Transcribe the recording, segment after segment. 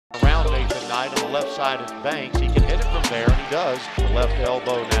night on the left side at Banks. He can hit it from there, and he does. The left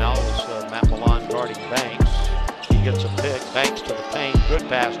elbow now is Matt Milan guarding Banks. He gets a pick. Banks to the paint. Good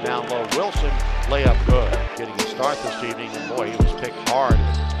pass down low. Wilson, layup good. Getting a start this evening, and boy, he was picked hard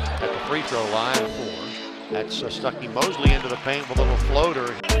at the free throw line. 4. That's Stuckey Mosley into the paint with a little floater.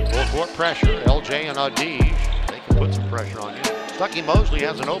 Full court pressure. LJ and Adige. They can put some pressure on you. Stuckey Mosley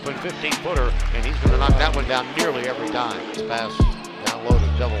has an open 15-footer, and he's going to knock that one down nearly every time. This pass down low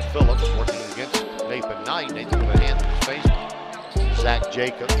to Devil Phillips, working against Nathan Knight. Nathan with a hand in his face. Zach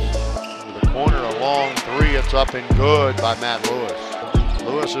Jacobs into the corner, a long three. It's up and good by Matt Lewis.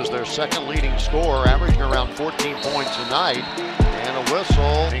 Lewis is their second leading scorer, averaging around 14 points a night. And a whistle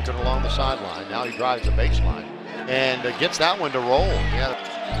anchored along the sideline. Now he drives the baseline and gets that one to roll.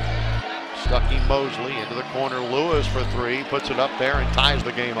 Stuckey Mosley into the corner. Lewis for 3, puts it up there and ties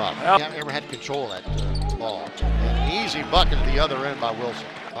the game up. He haven't ever had control of that ball. An easy bucket at the other end by Wilson.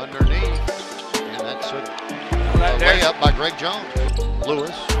 Underneath, and that's a layup by Greg Jones.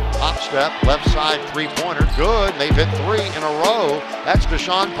 Lewis, hop step, left side three-pointer, good. They've hit 3 in a row. That's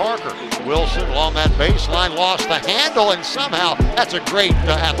Deshaun Parker. Wilson along that baseline, lost the handle, and somehow that's a great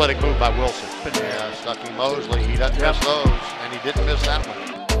athletic move by Wilson. Yeah, Stuckey Mosley, he doesn't miss those, and he didn't miss that one.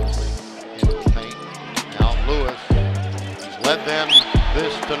 Into the paint. Now Lewis, he's led them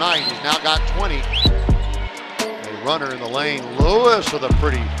this tonight. He's now got 20. A runner in the lane. Lewis with a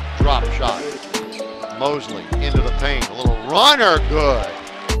pretty drop shot. Mosley into the paint, a little runner, good.